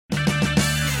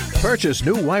Purchase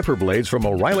new wiper blades from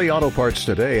O'Reilly Auto Parts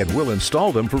today and we'll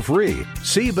install them for free.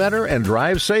 See better and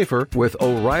drive safer with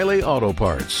O'Reilly Auto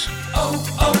Parts.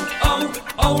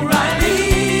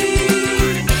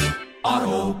 O'Reilly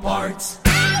Auto Parts.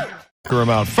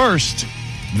 Amount first,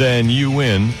 then you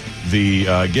win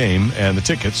the game and the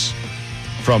tickets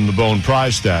from the Bone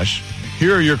Prize Stash.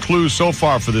 Here are your clues so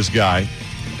far for this guy.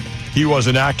 He was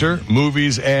an actor,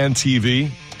 movies and TV.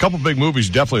 A couple big movies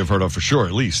you definitely have heard of for sure,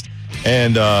 at least.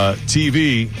 And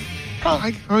TV,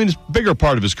 I mean, it's a bigger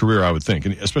part of his career, I would think,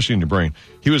 and especially in your brain.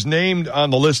 He was named on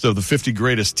the list of the 50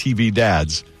 greatest TV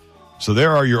dads. So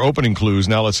there are your opening clues.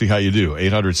 Now let's see how you do.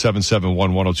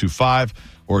 800-771-1025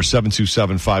 or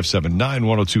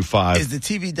 727-579-1025. Is the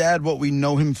TV dad what we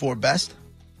know him for best?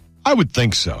 I would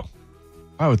think so.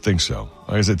 Like I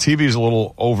said, TV is a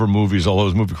little over movies, although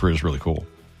his movie career is really cool.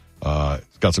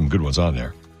 It's got some good ones on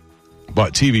there.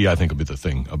 But TV, I think, will be the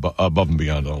thing above and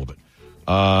beyond all of it.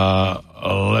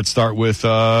 Let's start with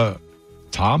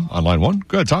Tom on line one.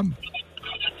 Go ahead, Tom.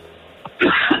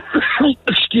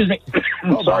 Excuse me.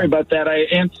 Sorry about that.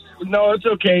 No, it's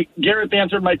okay. Gareth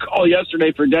answered my call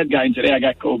yesterday for Dead Guy, and today I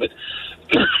got COVID.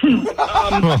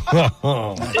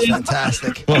 That's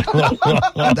fantastic.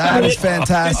 That is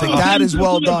fantastic. That is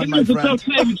well done, my friend.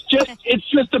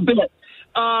 It's just a bit.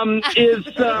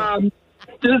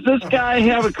 Does this guy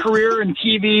have a career in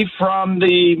TV from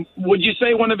would you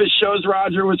say one of his shows,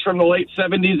 Roger, was from the late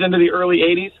 70s into the early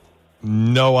 80s?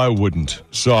 No, I wouldn't.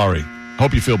 Sorry.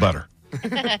 Hope you feel better.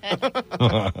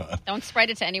 Don't spread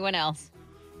it to anyone else.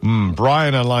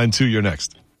 Brian on line 2, you're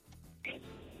next.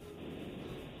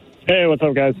 Hey, what's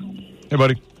up, guys? Hey,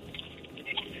 buddy.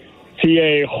 Is he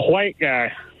a white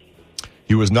guy?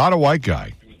 He was not a white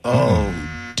guy. Oh,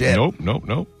 dead.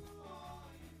 Nope.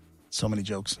 So many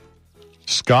jokes.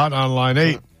 Scott on line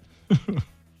 8.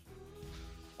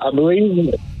 I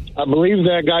believe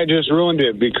that guy just ruined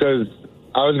it because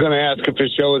I was going to ask if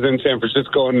his show was in San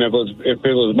Francisco and if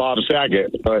it was Bob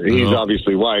Saget, but he's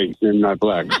obviously white and not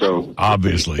black. So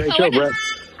obviously, great show, Brett.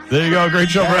 There you go, great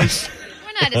show, Brett.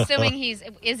 We're not assuming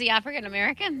is he African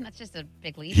American? That's just a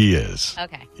big leap. He is.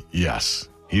 Okay. Yes,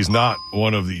 he's not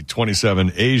one of the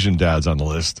 27 Asian dads on the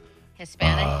list.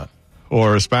 Hispanic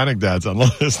or Hispanic dads on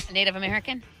the list. Native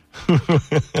American.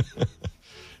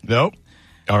 Nope.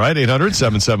 All right,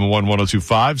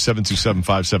 800-771-1025,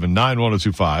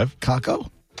 727-579-1025. Kako?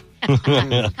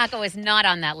 Kako is not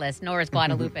on that list, nor is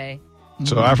Guadalupe.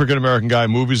 So, African-American guy,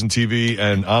 movies and TV,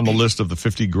 and on the list of the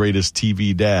 50 greatest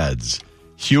TV dads.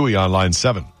 Huey on line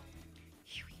 7.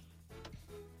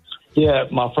 Yeah,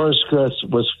 my first guess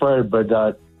was Fred, but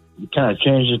kind of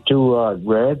changed it to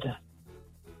Red.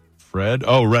 Fred?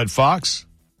 Oh, Red Fox?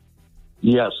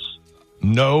 Yes.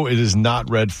 No, it is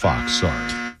not Red Fox.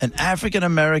 Sorry. An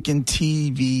African-American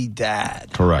TV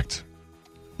dad. Correct.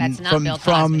 That's not Bill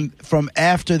Cosby. From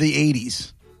after the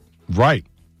 80s. Right.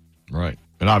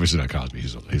 And obviously not Cosby.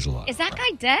 He's alive. Is that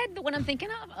guy dead, the one I'm thinking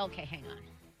of? Okay, hang on.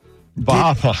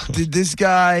 Bob. Did this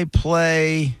guy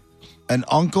play an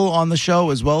uncle on the show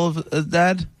as well as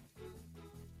dad?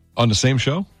 On the same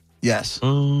show? Yes. I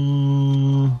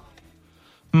don't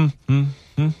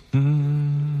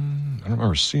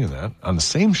remember seeing that. On the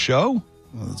same show?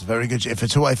 Well, it's very good. If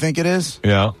it's who I think it is.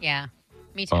 Yeah. Yeah.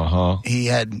 Me too. He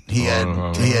had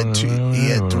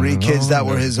 3 kids that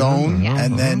were his own,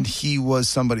 and then he was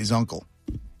somebody's uncle.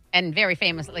 And very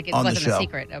famous. Like, it On the wasn't show. a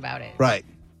secret about it. Right.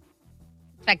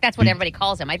 In fact, that's what everybody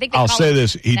calls him. I think I'll say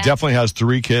this. He definitely has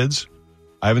 3 kids.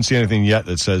 I haven't seen anything yet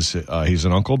that says he's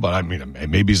an uncle, but I mean,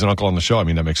 maybe he's an uncle on the show. I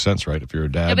mean, that makes sense, right? If you're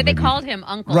a dad. No, but they maybe... called him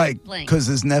Uncle Right, Bling. because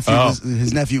his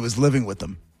nephew was living with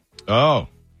them. Oh.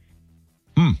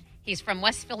 He's from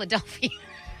West Philadelphia.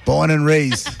 Born and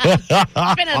raised.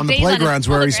 On the playgrounds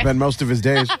where he spent most of his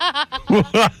days.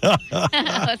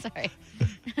 Oh, sorry.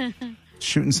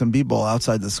 Shooting some b-ball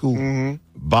outside the school. Mm-hmm.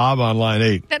 Bob on line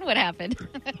 8. Then what happened?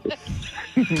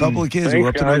 A couple of kids Thanks, were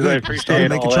up to no guys. I good. appreciate Started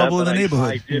making all trouble that, in the but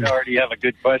neighborhood. I did already have a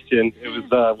good question. It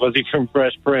was he from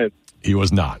Fresh Prince? He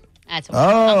was not. That's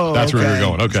That's where you're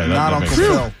going. Okay. Not makes Uncle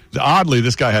sense. Phil. Oddly,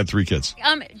 this guy had 3 kids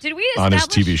Did we on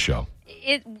establish his TV show.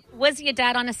 Was he a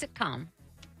dad on a sitcom?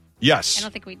 Yes. I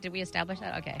don't think did we establish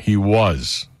that? Okay. He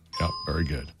was. Yep, very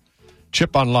good.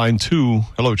 Chip on line 2.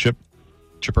 Hello, Chip.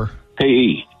 Chipper.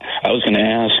 Hey, I was going to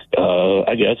ask,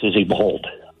 I guess, is he bald?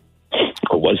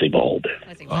 Or was he bald?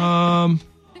 Was he white?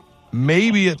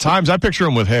 Maybe at times. I picture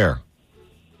him with hair.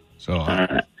 So,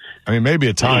 I mean, maybe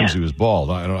at times he was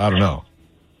bald. I don't know.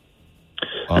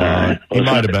 He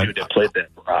might have been. That played that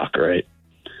rock, right?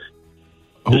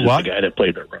 Who, This is what? the guy that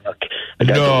played The Rock.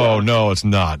 No, it's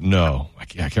not. No. I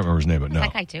can't remember his name, but no.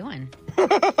 What's that guy doing?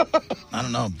 I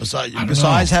don't know.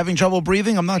 Besides having trouble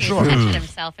breathing, I'm not sure. He's touching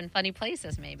himself in funny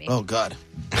places, maybe. Oh, God.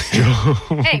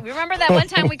 Hey, remember that one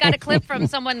time we got a clip from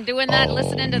someone doing that,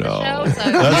 listening to the show?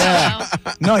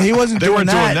 So, No, he wasn't They doing weren't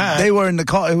that. doing that. They were in the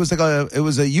car. It was like a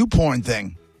YouPorn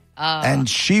thing. And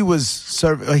she was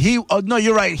serving. No,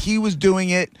 you're right. He was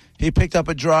doing it. He picked up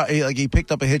he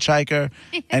picked up a hitchhiker,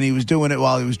 and he was doing it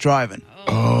while he was driving.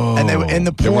 Oh. And they were in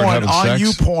the They weren't porn having on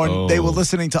sex? YouPorn. Oh. They were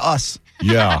listening to us.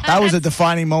 Yeah. That was a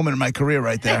defining moment in my career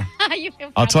right there.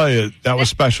 I'll tell you, that was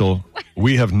special.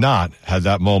 We have not had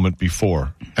that moment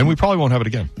before, and we probably won't have it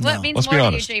again. What means Let's more be to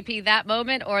honest. you, JP, that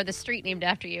moment or the street named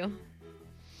after you?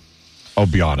 Oh,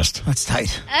 be honest. That's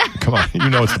tight. Come on.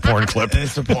 You know it's the porn clip.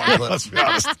 It's the porn clip. Let's be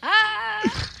honest.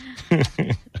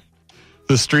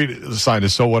 The street sign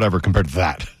is so whatever compared to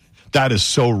that. That is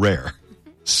so rare.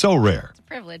 So rare. It's a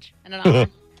privilege and an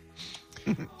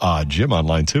honor. Jim on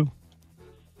line 2.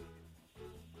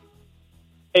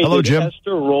 Hey, Hello, did Jim.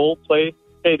 Esther role play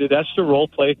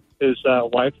his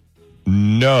wife?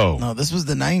 No. No, this was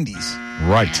the 90s.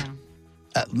 Right.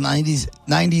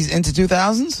 90s into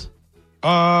 2000s?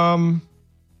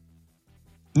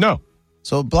 No.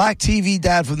 So black TV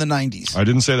dad from the 90s. I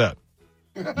didn't say that.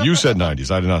 You said 90s.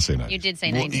 I did not say 90s. You did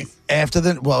say 90s.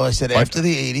 I said after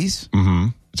the 80s. Mm-hmm.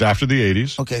 It's after the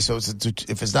 80s. Okay, so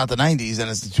if it's not the 90s, then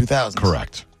it's the 2000s.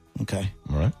 Correct. Okay.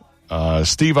 All right.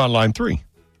 Steve on line 3. Is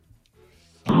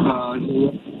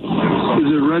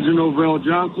it Reginald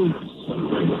VelJohnson?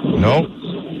 No.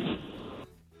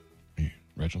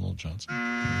 Reginald Johnson?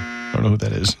 I don't know who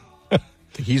that is.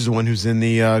 He's the one who's in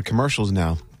the commercials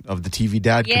now of the TV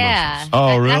Dad Yeah. commercials.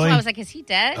 Oh, really? That's why I was like, is he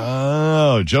dead?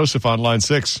 Oh, Joseph on line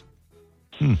 6.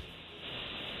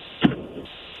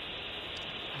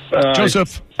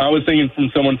 Joseph. I was thinking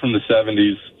from someone from the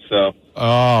 70s, so.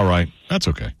 All right. That's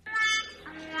okay.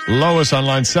 Lois on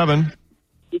line 7.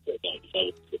 Did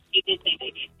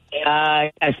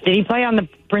he play on the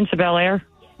Prince of Bel-Air?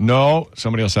 No.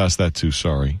 Somebody else asked that too.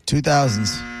 Sorry.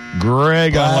 2000s.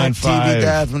 Greg on line 5. TV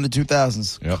dad from the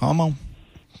 2000s. Yep. Come on.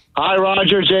 Hi,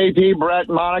 Roger, JP, Brett,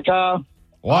 Monica.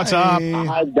 What's up?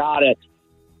 I got it.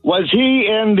 Was he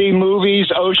in the movies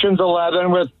Ocean's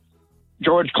 11 with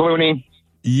George Clooney?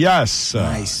 Yes.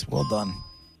 Nice. Well done.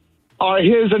 Are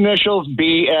his initials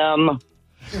BM?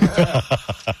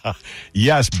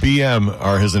 Yes, BM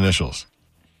are his initials.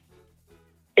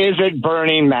 Is it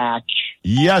Bernie Mac?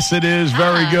 Yes, it is.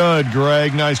 Very good,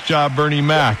 Greg. Nice job, Bernie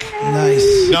Mac.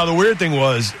 Nice. Now, the weird thing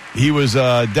was, he was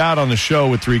dad on the show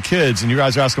with 3 kids, and you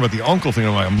guys are asking about the uncle thing.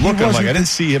 I'm looking, I didn't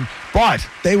see him. But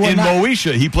in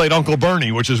Moesha, he played Uncle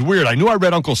Bernie, which is weird. I knew I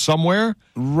read Uncle somewhere.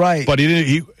 Right. But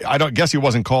I don't guess he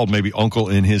wasn't called maybe Uncle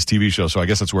in his TV show, so I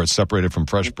guess that's where it's separated from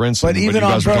Fresh Prince. But even you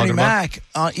on guys were Bernie talking about.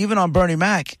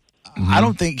 Mac, I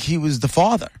don't think he was the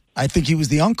father. I think he was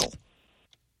the uncle.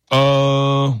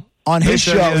 On his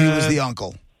show, he was the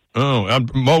uncle. Oh, on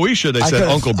Moesha, they said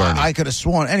Uncle Bernie. I could have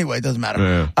sworn. Anyway, it doesn't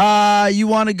matter. Yeah. You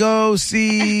want to go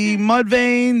see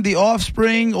Mudvayne, The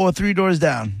Offspring, or 3 Doors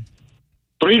Down?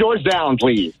 3 Doors Down,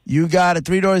 please. You got it.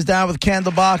 3 Doors Down with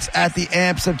Candlebox at the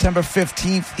Amp September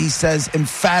 15th. He says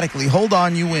emphatically, hold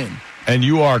on, you win. And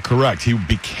you are correct. He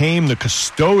became the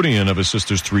custodian of his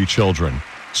sister's 3 children.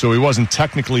 So he wasn't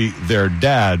technically their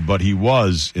dad, but he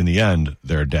was, in the end,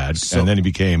 their dad. And then he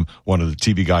became one of the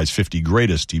TV Guide's 50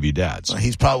 greatest TV dads. Well,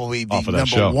 he's probably the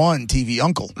number 1 TV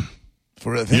uncle.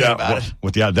 For really thinking about it.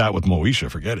 With that with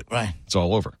Moesha, forget it. Right. It's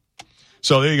all over.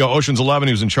 So there you go. Ocean's 11.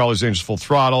 He was in Charlie's Angels Full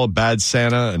Throttle, Bad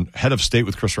Santa, and Head of State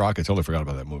with Chris Rock. I totally forgot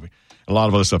about that movie. A lot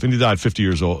of other stuff. And he died 50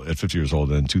 years old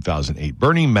in 2008.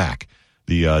 Bernie Mac,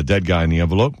 the dead guy in the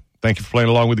envelope. Thank you for playing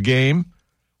along with the game.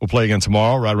 We'll play again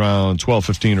tomorrow, right around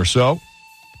 12:15 or so.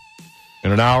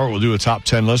 In an hour, we'll do a top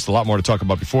 10 list. A lot more to talk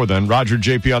about before then. Roger,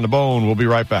 JP on the bone. We'll be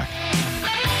right back.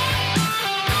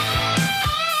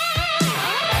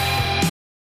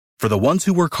 For the ones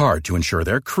who work hard to ensure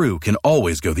their crew can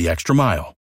always go the extra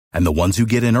mile, and the ones who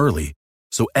get in early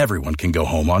so everyone can go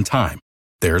home on time,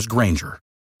 there's Grainger,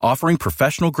 offering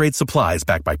professional-grade supplies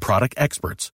backed by product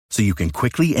experts so you can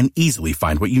quickly and easily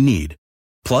find what you need.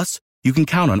 Plus, you can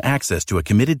count on access to a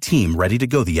committed team ready to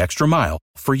go the extra mile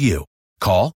for you.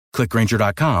 Call, click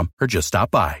Grainger.com, or just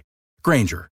stop by.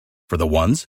 Grainger, for the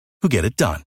ones who get it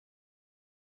done.